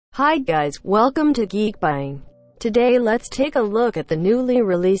Hi guys, welcome to Geekbuying. Today let's take a look at the newly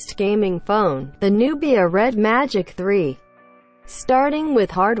released gaming phone, the Nubia Red Magic 3. Starting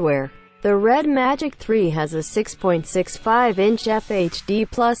with hardware, the Red Magic 3 has a 6.65-inch FHD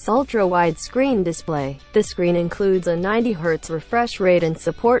Plus ultra-wide screen display. The screen includes a 90Hz refresh rate and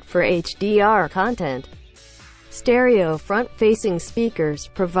support for HDR content. Stereo front-facing speakers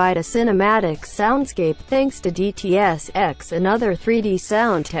provide a cinematic soundscape thanks to DTS-X and other 3D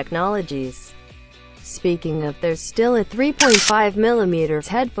sound technologies. Speaking of, there's still a 3.5mm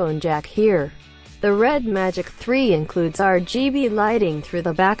headphone jack here. The Red Magic 3 includes RGB lighting through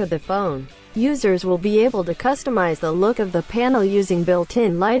the back of the phone. Users will be able to customize the look of the panel using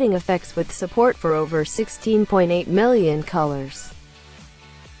built-in lighting effects with support for over 16.8 million colors.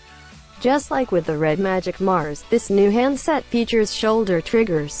 Just like with the Red Magic Mars, this new handset features shoulder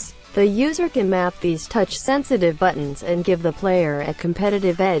triggers. The user can map these touch-sensitive buttons and give the player a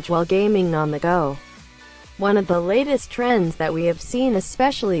competitive edge while gaming on the go. One of the latest trends that we have seen,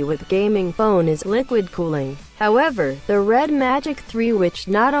 especially with gaming phone, is liquid cooling. However, the Red Magic 3, which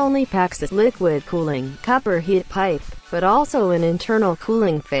not only packs a liquid cooling copper heat pipe, but also an internal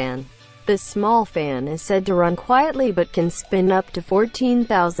cooling fan. This small fan is said to run quietly but can spin up to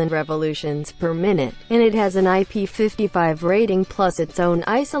 14,000 revolutions per minute, and it has an IP55 rating plus its own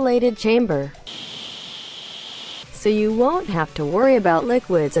isolated chamber. So you won't have to worry about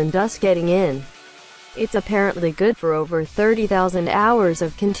liquids and dust getting in. It's apparently good for over 30,000 hours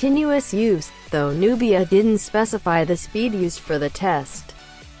of continuous use, though Nubia didn't specify the speed used for the test.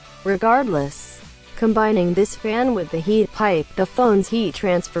 Regardless, combining this fan with the heat pipe, the phone's heat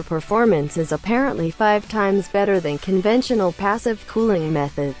transfer performance is apparently 5 times better than conventional passive cooling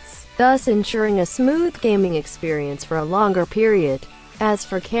methods, thus ensuring a smooth gaming experience for a longer period. As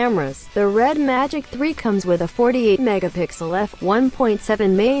for cameras, the Red Magic 3 comes with a 48-megapixel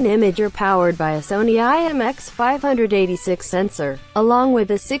f1.7 main imager powered by a Sony IMX586 sensor, along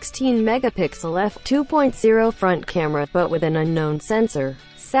with a 16-megapixel f2.0 front camera but with an unknown sensor.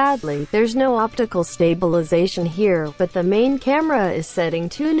 Sadly, there's no optical stabilization here, but the main camera is setting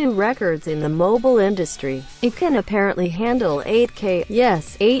 2 new records in the mobile industry. It can apparently handle 8K,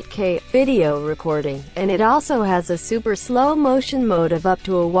 yes, 8K, video recording, and it also has a super slow motion mode of up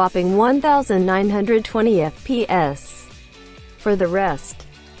to a whopping 1920 FPS. For the rest,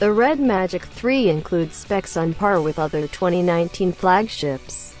 the Red Magic 3 includes specs on par with other 2019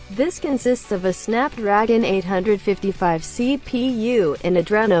 flagships. This consists of a Snapdragon 855 CPU, an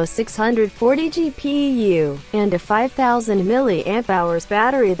Adreno 640 GPU, and a 5000 mAh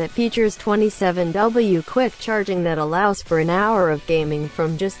battery that features 27W quick charging that allows for an hour of gaming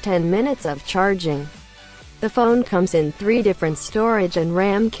from just 10 minutes of charging. The phone comes in 3 different storage and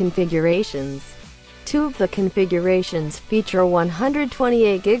RAM configurations. 2 of the configurations feature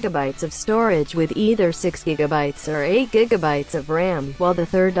 128GB of storage with either 6GB or 8GB of RAM, while the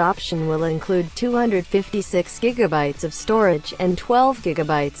third option will include 256GB of storage and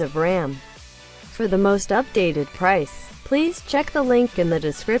 12GB of RAM. For the most updated price, please check the link in the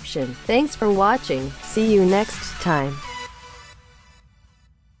description. Thanks for watching. See you next time.